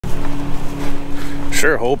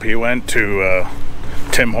Sure hope he went to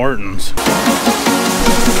Tim Hortons.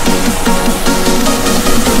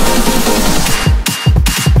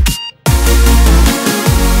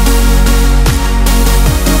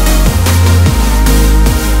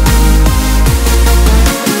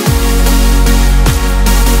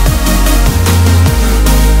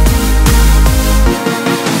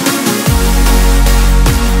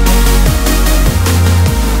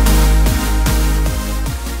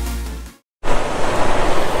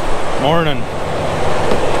 Morning.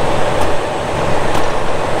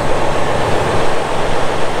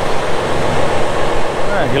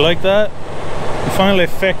 You like that? We finally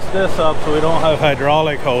fixed this up so we don't have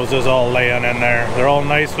hydraulic hoses all laying in there. They're all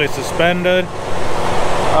nicely suspended,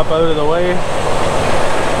 up out of the way.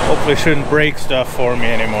 Hopefully shouldn't break stuff for me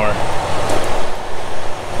anymore.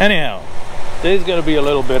 Anyhow, today's gonna be a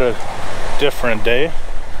little bit of a different day.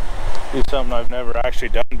 Do something I've never actually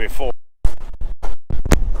done before.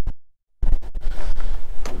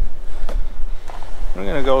 I'm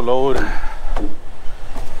gonna go load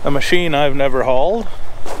a machine I've never hauled,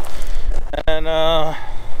 and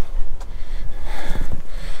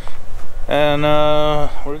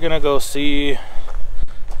we're gonna go see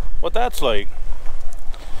what that's like.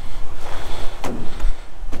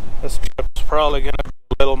 This trip's probably gonna be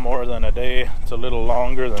a little more than a day. It's a little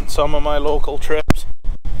longer than some of my local trips.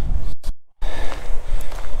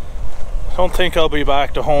 Don't think I'll be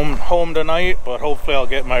back to home tonight, but hopefully I'll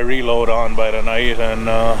get my reload on by tonight and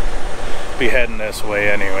be heading this way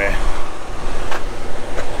anyway.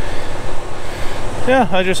 Yeah,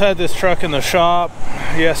 I just had this truck in the shop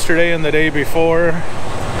yesterday and the day before.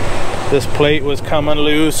 This plate was coming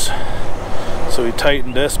loose, so we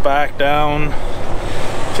tightened this back down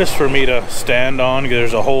just for me to stand on, because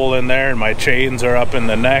there's a hole in there and my chains are up in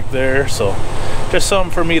the neck there, so just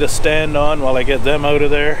something for me to stand on while I get them out of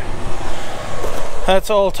there.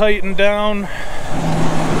 That's all tightened down.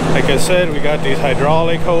 Like I said, we got these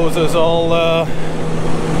hydraulic hoses all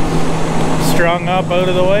strung up out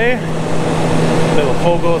of the way. Little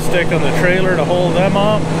pogo stick on the trailer to hold them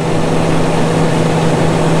up.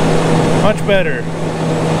 Much better.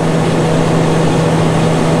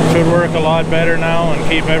 Should work a lot better now and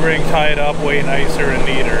keep everything tied up way nicer and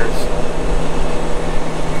neater.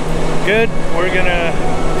 Good. We're gonna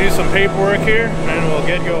do some paperwork here and we'll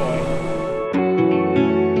get going.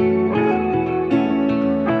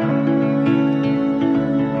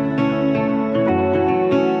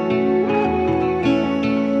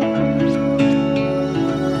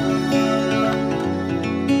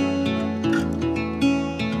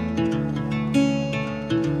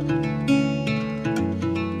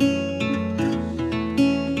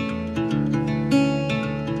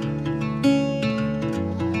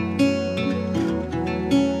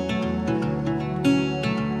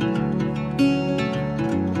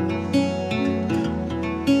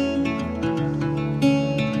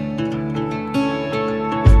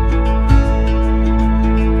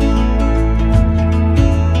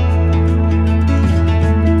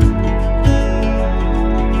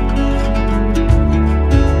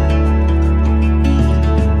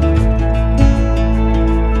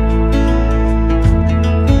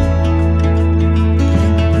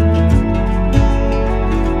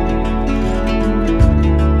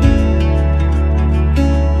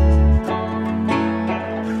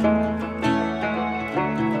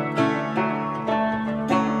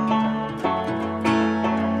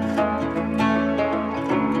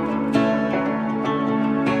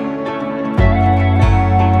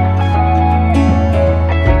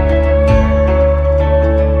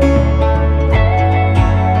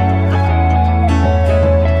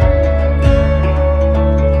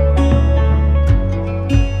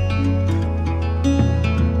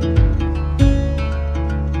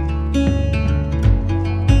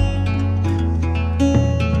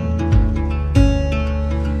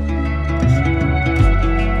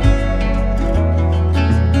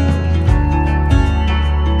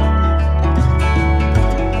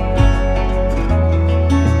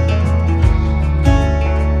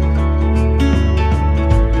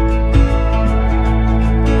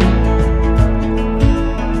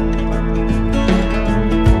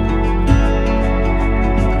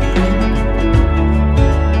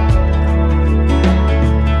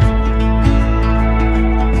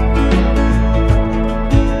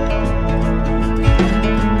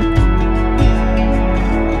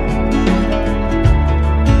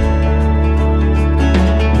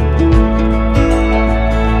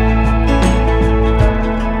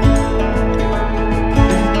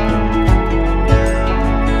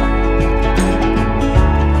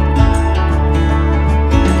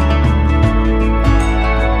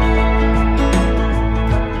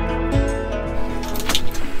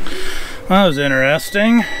 That was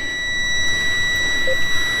interesting.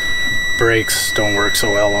 Brakes don't work so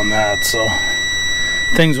well on that, so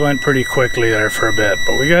things went pretty quickly there for a bit,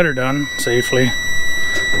 but we got her done safely.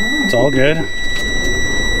 It's all good.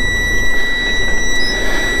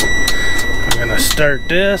 I'm gonna start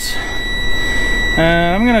this,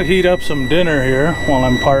 and I'm gonna heat up some dinner here while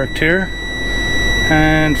I'm parked here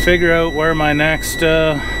and figure out where my next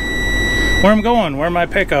where I'm going, where my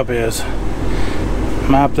pickup is.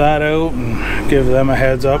 Map that out and give them a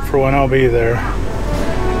heads up for when I'll be there.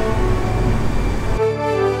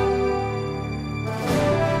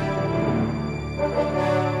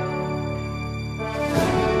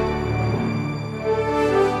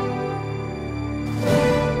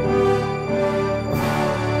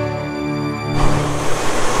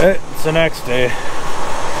 It's the next day.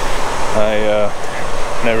 I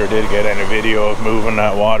never did get any video of moving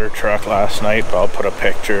that water truck last night, but I'll put a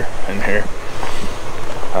picture in here.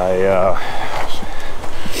 I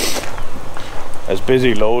was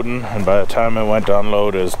busy loading, and by the time I went to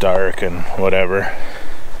unload it was dark and whatever.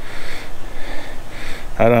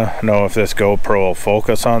 I don't know if this GoPro will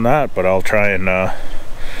focus on that, but I'll try and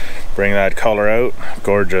bring that color out.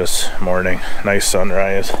 Gorgeous morning, nice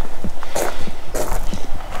sunrise.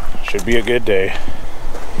 Should be a good day.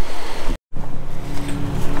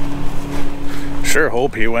 Sure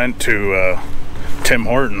hope he went to Tim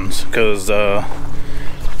Hortons, because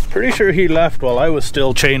pretty sure he left while I was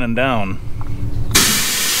still chaining down.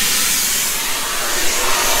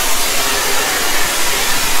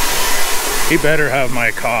 He better have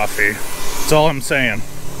my coffee. That's all I'm saying.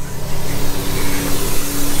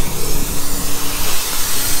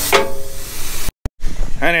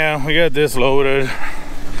 Anyhow, we got this loaded.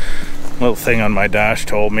 Little thing on my dash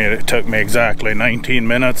told me it took me exactly 19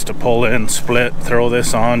 minutes to pull in, split, throw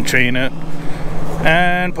this on, chain it,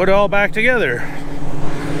 and put it all back together.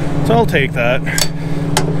 So I'll take that.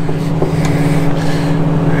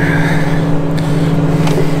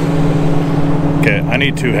 Okay, I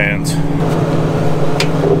need 2 hands.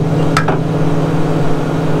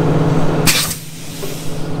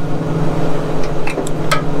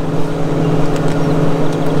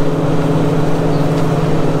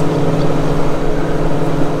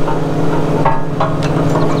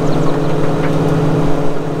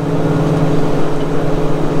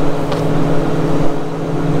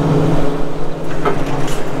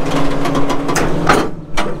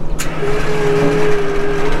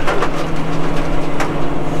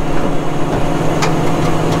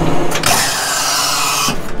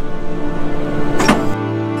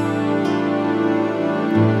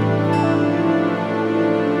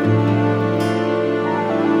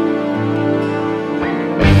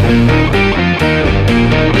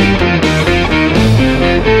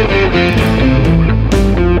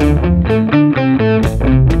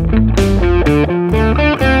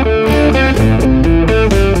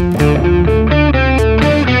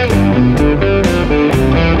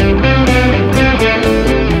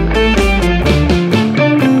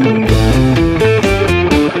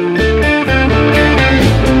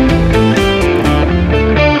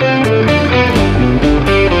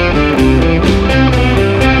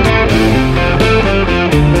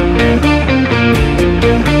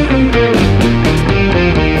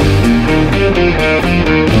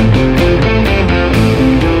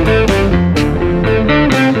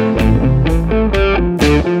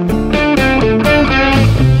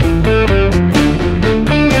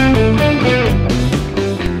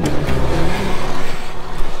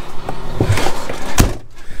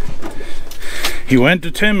 He went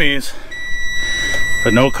to Timmy's,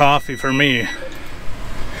 but no coffee for me.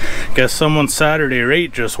 Guess someone's Saturday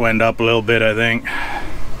rate just went up a little bit, I think.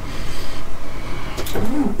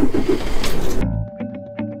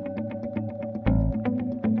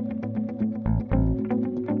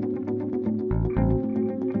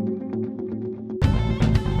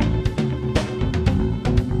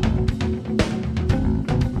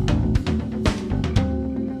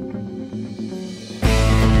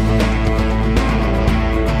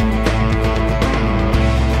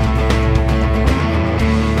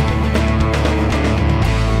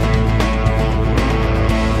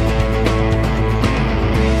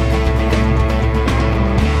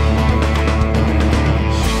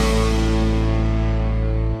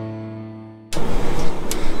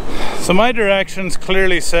 So my directions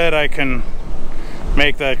clearly said I can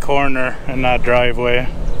make that corner in that driveway. I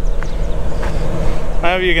don't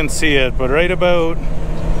know if you can see it, but right about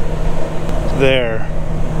there,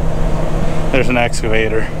 there's an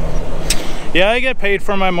excavator. Yeah, I get paid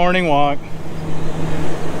for my morning walk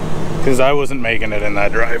because I wasn't making it in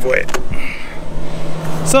that driveway.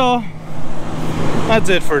 So that's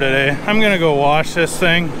it for today. I'm gonna go wash this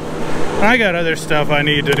thing. I got other stuff I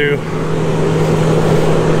need to do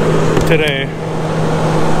today.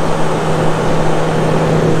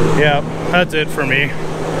 Yeah, that's it for me.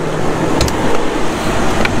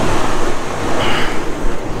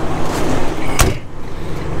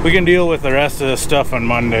 We can deal with the rest of this stuff on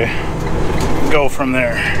Monday. Go from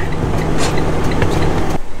there.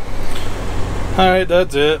 Alright,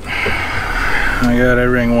 that's it. I got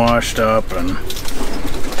everything washed up, and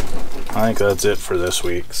I think that's it for this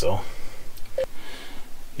week. So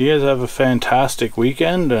you guys have a fantastic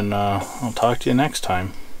weekend, and I'll talk to you next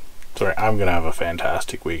time. Sorry, I'm gonna have a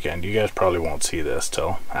fantastic weekend. You guys probably won't see this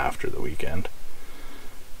till after the weekend.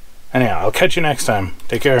 Anyhow, I'll catch you next time.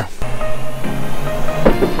 Take care.